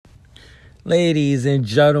Ladies and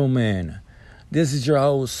gentlemen, this is your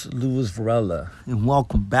host, Louis Varela, and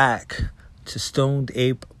welcome back to Stoned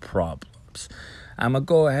Ape Problems. I'm going to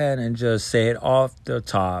go ahead and just say it off the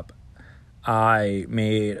top. I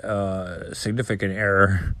made a significant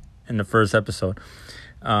error in the first episode.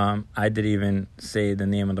 I didn't even say the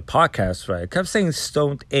name of the podcast right. I kept saying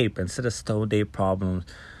Stoned Ape instead of Stoned Ape Problems.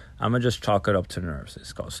 I'm going to just chalk it up to nerves.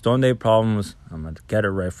 It's called Stoned Ape Problems. I'm going to get it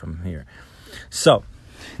right from here. So,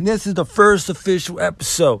 this is the first official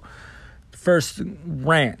episode, first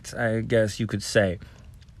rant, I guess you could say.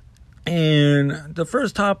 And the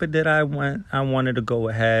first topic that I wanted to go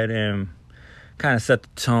ahead and kind of set the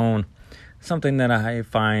tone, something that I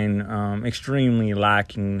find extremely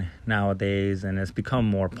lacking nowadays, and it's become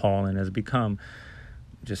more appalling, has become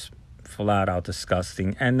just flat out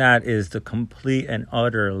disgusting, and that is the complete and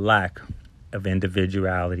utter lack of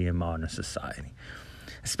individuality in modern society,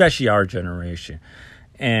 especially our generation.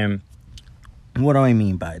 And what do I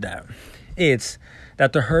mean by that? It's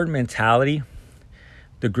that the herd mentality,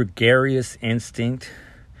 the gregarious instinct,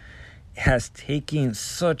 has taken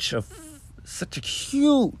such a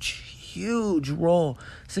huge role,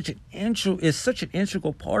 is such an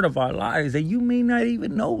integral part of our lives that you may not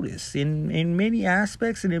even notice in many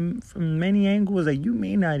aspects and from many angles that you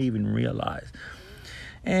may not even realize.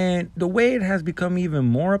 And the way it has become even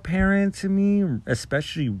more apparent to me,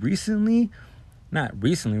 especially recently, not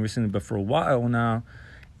recently, but for a while now,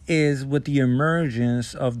 is with the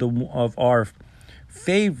emergence of our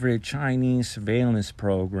favorite Chinese surveillance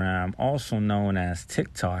program, also known as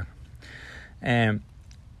TikTok. And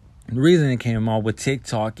the reason it came out with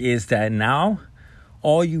TikTok is that now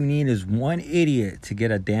all you need is one idiot to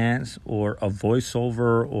get a dance or a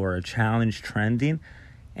voiceover or a challenge trending,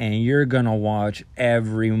 and you're gonna watch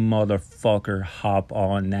every motherfucker hop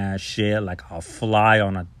on that shit like a fly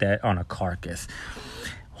on a carcass.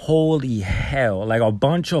 Holy hell, like a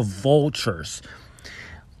bunch of vultures.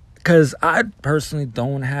 Because I personally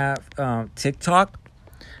don't have TikTok.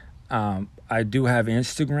 I do have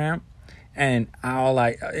Instagram. And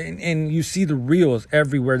and you see the reels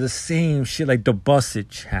everywhere, the same shit, like the Busted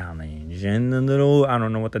challenge and the little, I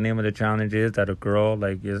don't know what the name of the challenge is, that a girl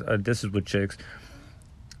this is with chicks,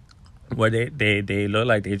 where they look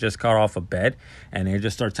like they just got off a bed and they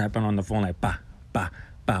just start tapping on the phone like ba ba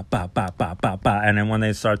ba ba ba ba ba ba, and then when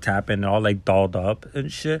they start tapping, they're all like dolled up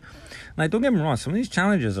and shit. Like, don't get me wrong, some of these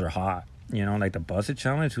challenges are hot, you know, like the Busted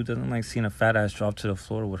challenge. Who doesn't like seeing a fat ass drop to the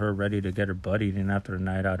floor with her ready to get her butt eaten after a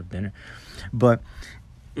night out of dinner? But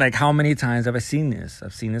like, how many times have I seen this?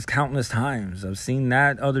 I've seen this countless times. I've seen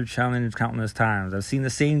that other challenge countless times. I've seen the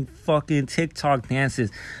same fucking TikTok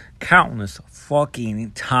dances countless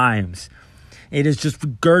fucking times. It is just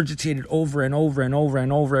regurgitated over and over and over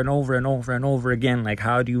and over and over and over and over again. Like,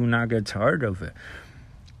 how do you not get tired of it?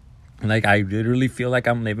 Like, I literally feel like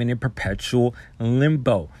I'm living in perpetual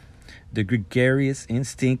limbo. The gregarious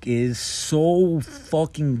instinct is so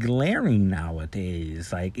fucking glaring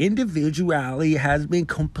nowadays. Like, individuality has been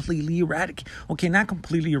completely eradicated. Okay, not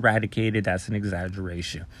completely eradicated, that's an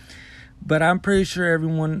exaggeration. But I'm pretty sure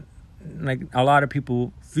everyone, like, a lot of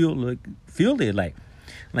people feel it. Like,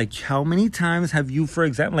 how many times have you, for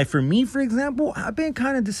example, like for me, for example, I've been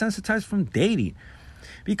kind of desensitized from dating.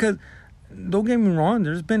 Because, don't get me wrong,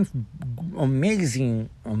 there's been amazing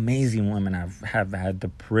women I've had the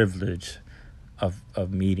privilege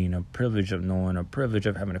of meeting, a privilege of knowing, a privilege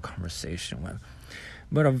of having a conversation with.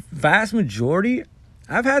 But a vast majority,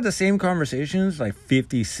 I've had the same conversations like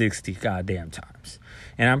 50, 60 goddamn times.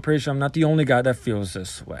 And I'm pretty sure I'm not the only guy that feels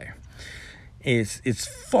this way. It's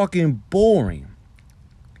fucking boring.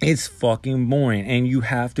 It's fucking boring, and you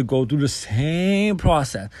have to go through the same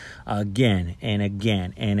process again and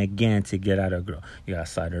again and again to get at a girl. You gotta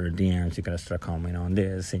slide her DMs, you gotta start commenting on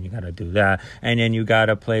this, and you gotta do that, and then you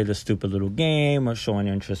gotta play the stupid little game of showing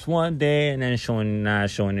interest one day and then not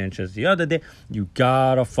showing interest the other day. You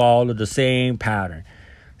gotta follow the same pattern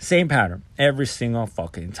every single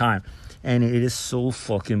fucking time. And it is so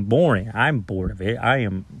fucking boring. I'm bored of it. I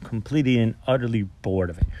am completely and utterly bored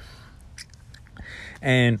of it.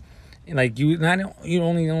 And like, you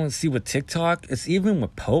only don't see with TikTok. It's even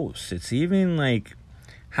with posts. It's even like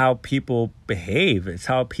how people behave. It's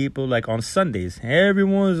how people, like, on Sundays.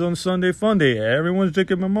 Everyone's on Sunday fun day. Everyone's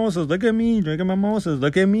drinking mimosas. Look at me drinking mimosas.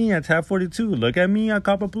 Look at me at Tab 42. Look at me at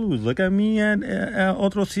Copper Blues. Look at me at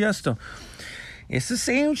Otro Siesta. It's the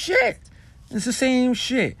same shit.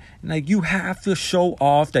 Like, you have to show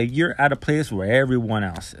off that you're at a place where everyone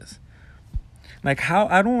else is. Like, how,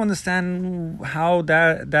 I don't understand how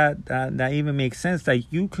that even makes sense,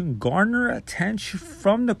 that you can garner attention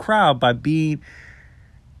from the crowd by being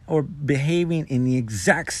or behaving in the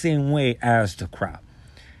exact same way as the crowd.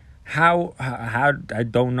 How I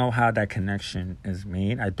don't know how that connection is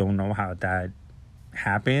made. I don't know how that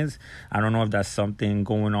happens. I don't know if that's something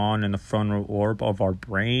going on in the frontal orb of our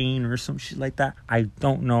brain or some shit like that. I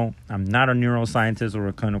don't know. I'm not a neuroscientist or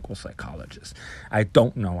a clinical psychologist. I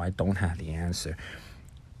don't know. I don't have the answer.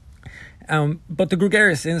 But the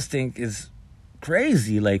gregarious instinct is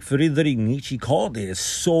crazy. Like Friedrich Nietzsche called it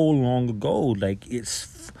so long ago. Like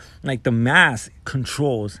it's like the mass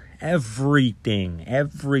controls everything.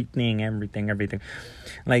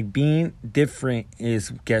 Like being different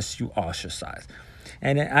gets you ostracized.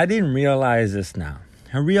 And I didn't realize this now.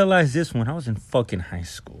 I realized this when I was in fucking high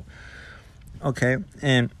school. Okay?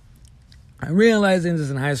 And I realized this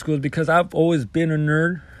in high school because I've always been a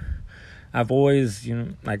nerd. I've always,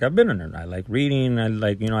 I've been a nerd. I like reading.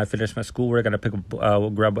 I finished my schoolwork. I got to pick I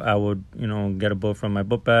would, get a book from my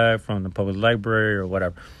book bag, from the public library or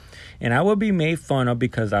whatever. And I would be made fun of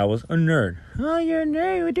because I was a nerd. Oh, you're a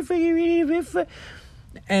nerd. What the fuck are you reading?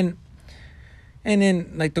 And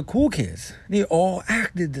then, like, the cool kids, they all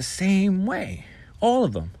acted the same way. All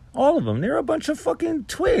of them. They're a bunch of fucking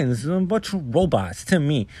twins, a bunch of robots to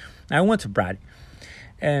me. I went to Brady.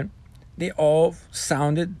 And they all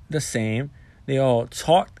sounded the same. They all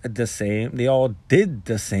talked the same. They all did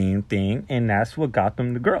the same thing. And that's what got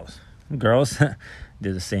them the girls. Girls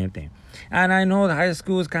did the same thing. And I know the high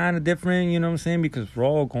school is kind of different, you know what I'm saying? Because we're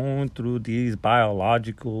all going through these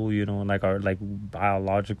biological,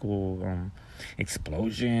 biological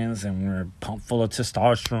explosions, and we're pumped full of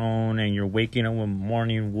testosterone, and you're waking up with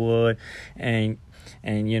morning wood, and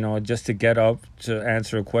just to get up to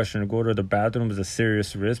answer a question or go to the bathroom is a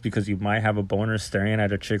serious risk because you might have a boner staring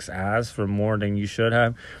at a chick's ass for more than you should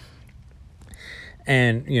have.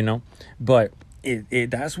 And, but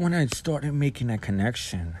that's when I started making that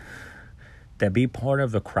connection. That be part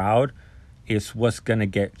of the crowd is what's going to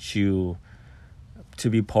get you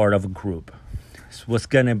to be part of a group. It's what's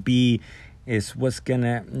going to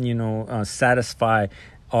satisfy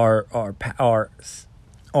our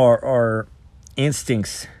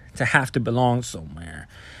instincts to have to belong somewhere.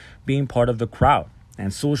 Being part of the crowd.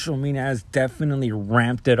 And social media has definitely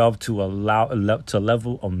ramped it up to a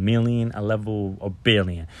level of million, a level of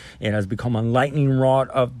billion. It has become a lightning rod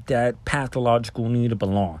of that pathological need to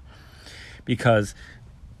belong. Because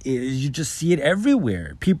you just see it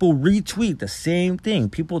everywhere. People retweet the same thing.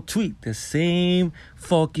 People tweet the same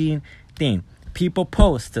fucking thing. People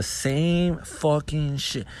post the same fucking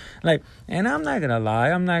shit. And I'm not gonna lie.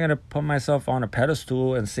 I'm not gonna put myself on a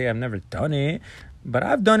pedestal and say I've never done it. But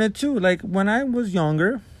I've done it too. Like when I was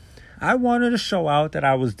younger, I wanted to show out that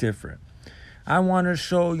I was different. I want to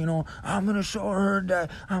show, I'm going to show her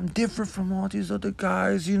that I'm different from all these other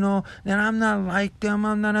guys, that I'm not like them.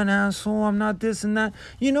 I'm not an asshole. I'm not this and that.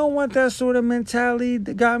 You know what that sort of mentality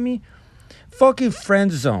that got me? Fucking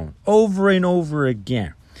friend zone over and over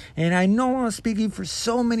again. And I know I'm speaking for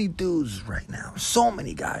so many dudes right now, so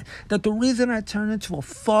many guys, that the reason I turned into a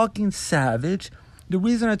fucking savage, the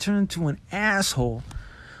reason I turned into an asshole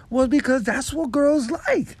was because that's what girls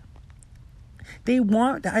like.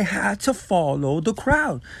 I had to follow the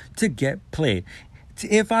crowd to get played.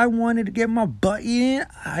 If I wanted to get my butt in,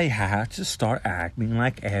 I had to start acting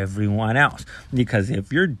like everyone else. Because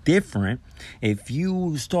if you're different, if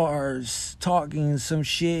you start talking some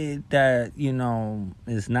shit that,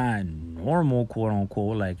 is not normal, quote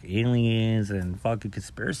unquote, like aliens and fucking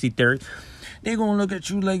conspiracy theories, they're going to look at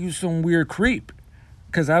you like you some weird creep.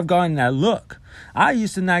 Because I've gotten that look. I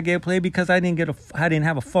used to not get played because I didn't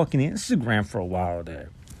have a fucking Instagram for a while there.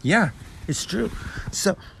 Yeah, it's true.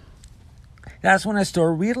 So that's when I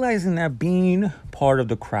started realizing that being part of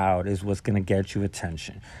the crowd is what's going to get you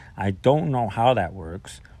attention. I don't know how that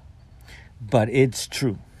works, but it's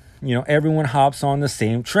true. Everyone hops on the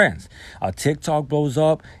same trends. A TikTok blows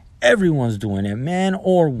up, everyone's doing it, man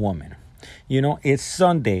or woman. It's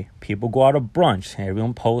Sunday. People go out to brunch.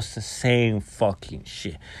 Everyone posts the same fucking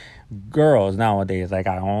shit. Girls nowadays, I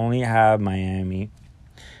only have Miami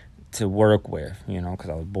to work with, because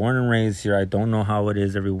I was born and raised here. I don't know how it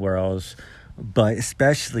is everywhere else, but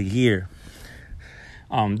especially here.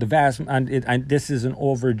 This is an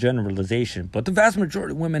overgeneralization, but the vast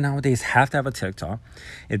majority of women nowadays have to have a TikTok.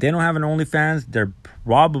 If they don't have an OnlyFans, they're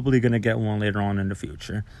probably going to get one later on in the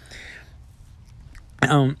future.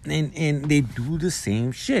 And they do the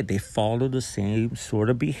same shit. They follow the same sort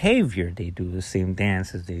of behavior. They do the same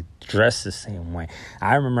dances. They dress the same way.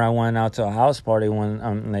 I remember I went out to a house party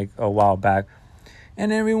a while back,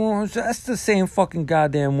 and everyone was dressed the same fucking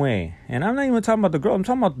goddamn way. And I'm not even talking about the girl. I'm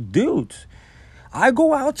talking about the dudes. I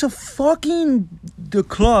go out to fucking the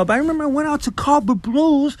club. I remember I went out to Copper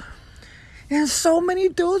Blues, and so many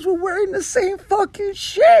dudes were wearing the same fucking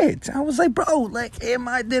shit. I was like, bro, like, did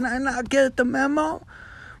I not get the memo?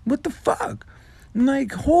 What the fuck?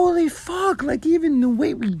 Like, holy fuck. Like, even the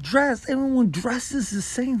way we dress, everyone dresses the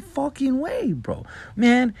same fucking way, bro.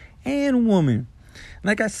 Man and woman.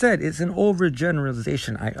 Like I said, it's an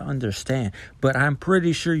overgeneralization. I understand. But I'm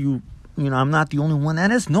pretty sure I'm not the only one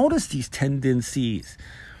that has noticed these tendencies.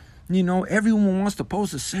 Everyone wants to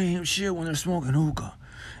post the same shit when they're smoking hookah.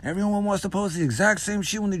 Everyone wants to post the exact same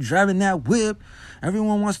shit when they're driving that whip.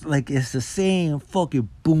 Everyone wants to, it's the same fucking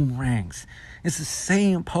boomerangs. It's the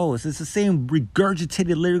same post. It's the same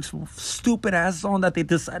regurgitated lyrics from stupid ass song that they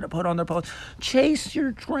decide to put on their post. Chase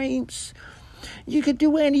your dreams. You could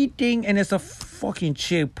do anything. And it's a fucking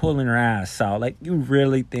chick pulling her ass out. Like, you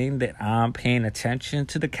really think that I'm paying attention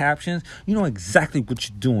to the captions? You know exactly what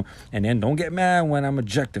you're doing. And then don't get mad when I'm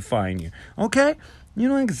objectifying you. Okay? You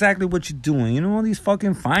know exactly what you're doing. All these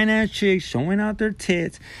fucking fine-ass chicks showing out their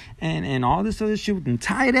tits and all this other shit with them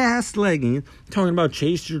tight-ass leggings talking about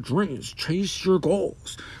chase your dreams, chase your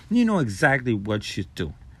goals. You know exactly what you're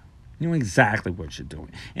doing. You know exactly what you're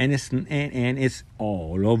doing. And it's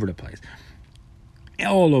all over the place.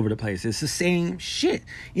 All over the place. It's the same shit.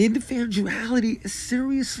 Individuality is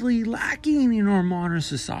seriously lacking in our modern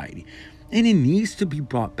society. And it needs to be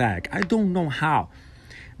brought back. I don't know how.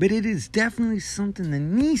 But it is definitely something that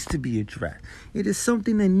needs to be addressed. It is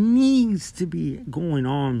something that needs to be going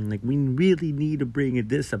on. Like, we really need to bring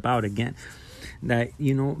this about again. That,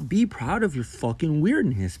 be proud of your fucking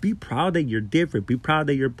weirdness. Be proud that you're different. Be proud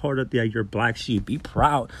that you're part of your black sheep. Be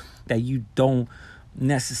proud that you don't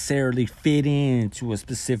necessarily fit into a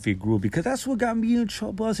specific group. Because that's what got me in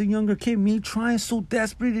trouble as a younger kid. Me trying so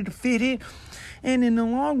desperately to fit in. And in the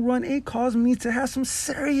long run, it caused me to have some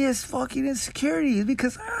serious fucking insecurities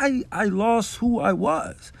because I lost who I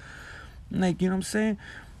was. Like, you know what I'm saying?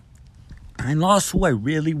 I lost who I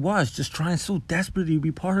really was, just trying so desperately to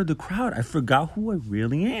be part of the crowd. I forgot who I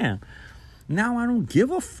really am. Now I don't give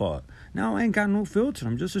a fuck. Now I ain't got no filter.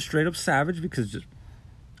 I'm just a straight up savage because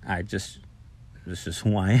this is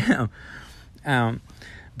who I am.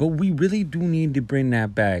 But we really do need to bring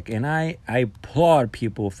that back. And I applaud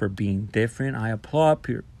people for being different. I applaud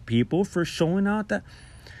people for showing out that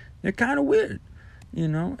they're kind of weird,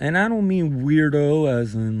 And I don't mean weirdo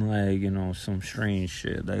as in, some strange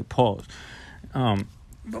shit, like pause.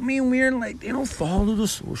 But mean weird, like they don't follow the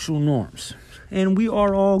social norms. And we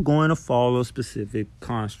are all going to follow specific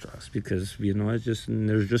constructs because,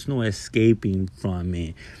 there's just no escaping from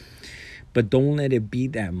it. But don't let it be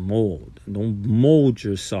that mold. Don't mold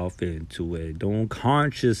yourself into it. Don't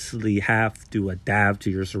consciously have to adapt to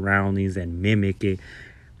your surroundings and mimic it.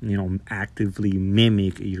 Actively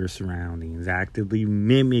mimic your surroundings. Actively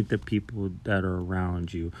mimic the people that are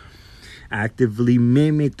around you. Actively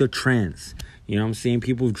mimic the trends. You know what I'm saying?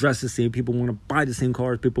 People dress the same. People want to buy the same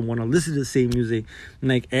cars. People want to listen to the same music.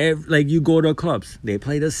 Like you go to clubs. They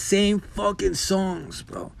play the same fucking songs,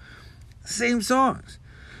 bro. Same songs.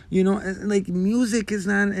 Music has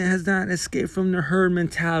not escaped from the herd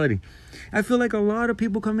mentality. I feel like a lot of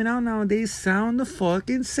people coming out nowadays sound the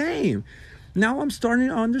fucking same. Now I'm starting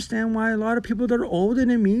to understand why a lot of people that are older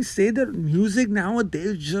than me say that music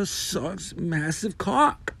nowadays just sucks massive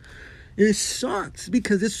cock. It sucks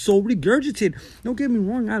because it's so regurgitated. Don't get me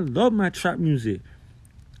wrong, I love my trap music.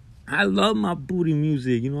 I love my booty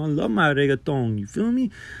music. I love my reggaeton. You feel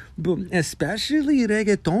me? But especially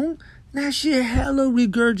reggaeton, that shit hella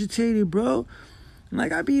regurgitated, bro.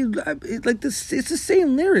 It's the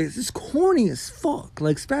same lyrics. It's corny as fuck.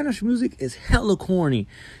 Like, Spanish music is hella corny.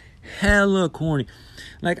 Hella corny.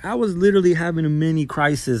 Like, I was literally having a mini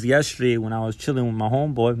crisis yesterday when I was chilling with my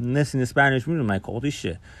homeboy and listening to Spanish music. I'm like, holy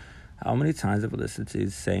shit. How many times have I listened to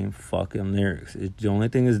the same fucking lyrics? The only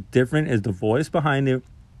thing is different is the voice behind it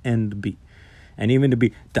and the beat. And even the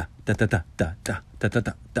beat, da, da, da, da, da, da, da, da,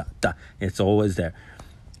 da, da, da. It's always there.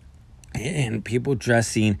 And people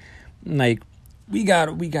dressing like we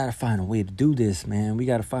gotta find a way to do this, man. We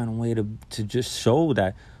gotta find a way to just show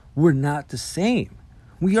that we're not the same.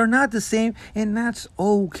 We are not the same, and that's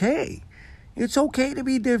okay. It's okay to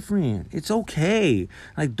be different. It's okay.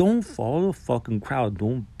 Like, don't follow the fucking crowd.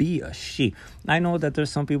 Don't be a sheep. I know that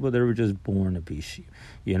there's some people that were just born to be sheep.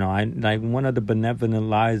 One of the benevolent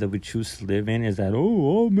lies that we choose to live in is that,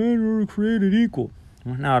 all men are created equal.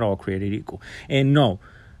 We're not all created equal. And no,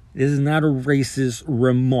 this is not a racist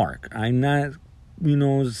remark. I'm not,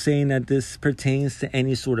 saying that this pertains to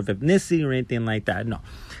any sort of ethnicity or anything like that. No,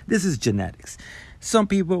 this is genetics. Some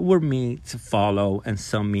people were made to follow, and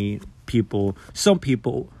some people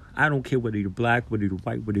I don't care whether you're black, whether you're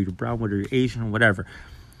white, whether you're brown, whether you're Asian, or whatever.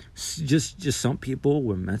 Just some people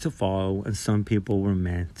were meant to follow and some people were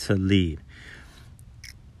meant to lead.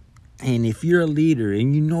 And if you're a leader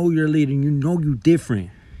and you know you're a leader and you know you're different,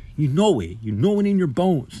 you know it in your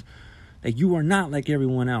bones, that you are not like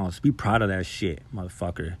everyone else, be proud of that shit,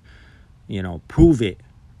 motherfucker. You know, prove it.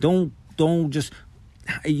 Don't just,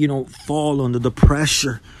 fall under the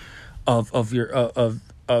pressure of the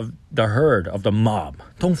herd, of the mob.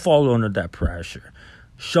 Don't fall under that pressure.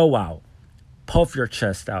 Show out. Puff your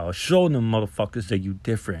chest out. Show them motherfuckers that you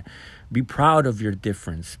different. Be proud of your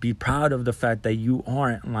difference. Be proud of the fact that you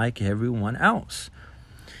aren't like everyone else.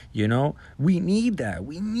 You know, we need that.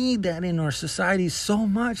 We need that in our society so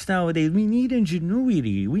much nowadays. We need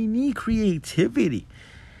ingenuity. We need creativity.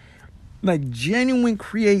 Like genuine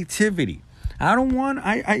creativity. I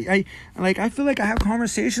feel like I have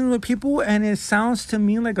conversations with people and it sounds to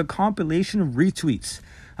me like a compilation of retweets.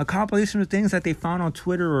 A compilation of things that they found on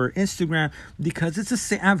Twitter or Instagram, because it's the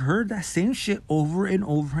same. I've heard that same shit over and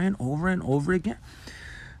over and over and over again.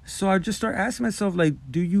 So I just start asking myself, like,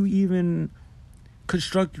 do you even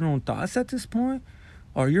construct your own thoughts at this point?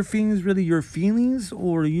 Are your feelings really your feelings,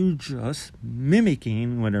 or are you just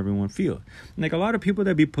mimicking what everyone feels? Like a lot of people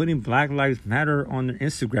that be putting Black Lives Matter on their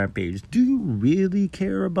Instagram page, do you really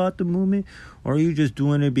care about the movement, or are you just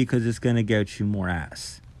doing it because it's going to get you more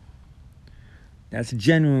ass? That's a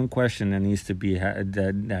genuine question that needs to be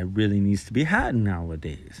that really needs to be had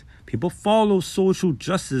nowadays. People follow social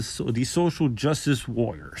justice, or these social justice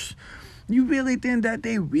warriors. You really think that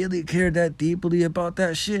they really care that deeply about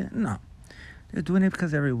that shit? No. They're doing it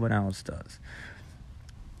because everyone else does.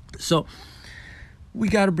 So, we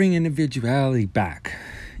got to bring individuality back.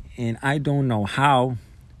 And I don't know how,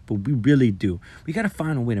 but we really do. We got to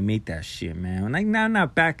find a way to make that shit, man. Like, now,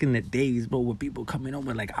 not back in the days, but with people coming up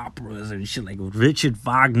with, like, operas and shit, like Richard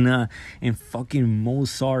Wagner and fucking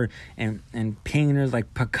Mozart and painters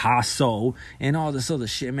like Picasso and all this other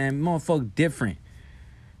shit, man. Motherfucker different.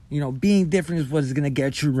 You know, being different is what's going to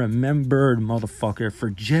get you remembered, motherfucker, for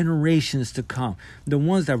generations to come. The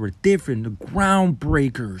ones that were different, the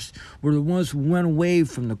groundbreakers, were the ones who went away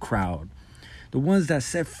from the crowd. The ones that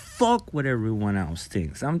said, fuck what everyone else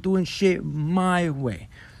thinks. I'm doing shit my way.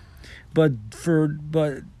 But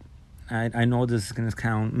I know this is going to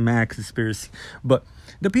count mad conspiracy. But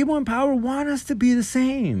the people in power want us to be the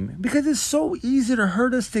same. Because it's so easy to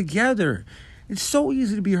hurt us together. It's so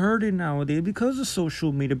easy to be hurted nowadays because of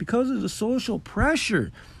social media, because of the social pressure.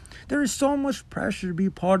 There is so much pressure to be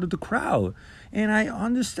part of the crowd. And I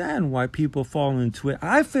understand why people fall into it.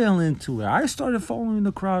 I fell into it. I started following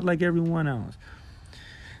the crowd like everyone else.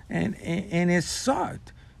 And it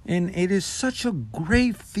sucked. And it is such a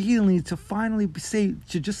great feeling to finally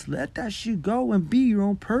to just let that shit go and be your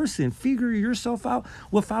own person. Figure yourself out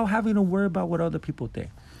without having to worry about what other people think.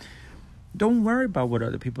 Don't worry about what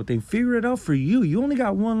other people think. Figure it out for you. You only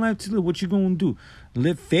got one life to live. What you gonna do?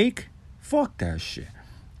 Live fake? Fuck that shit.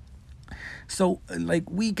 So, like,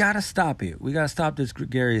 we gotta stop it. We gotta stop this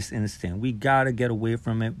gregarious instinct. We gotta get away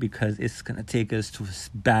from it because it's gonna take us to a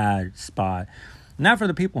bad spot. Not for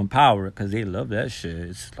the people in power, because they love that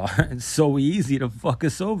shit. It's so easy to fuck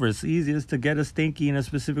us over. It's easiest to get us thinking in a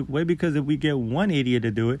specific way, because if we get one idiot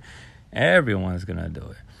to do it, everyone's gonna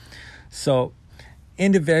do it. So,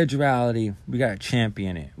 individuality, we gotta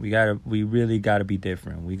champion it. We really gotta be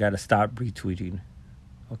different. We gotta stop retweeting.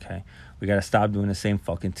 Okay, we gotta stop doing the same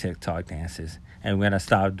fucking TikTok dances, and we gotta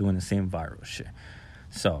stop doing the same viral shit.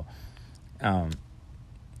 So, I'm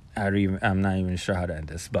not even sure how to end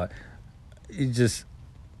this, but it just,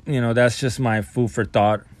 that's just my food for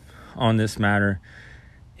thought on this matter,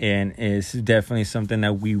 and it's definitely something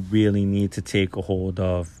that we really need to take a hold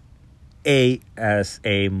of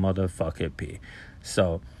ASA motherfucking P.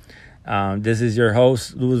 So, this is your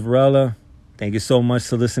host, Louis Varela. Thank you so much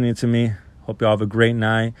for listening to me. Hope y'all have a great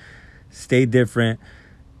night. Stay different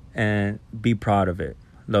and be proud of it.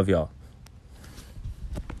 Love y'all.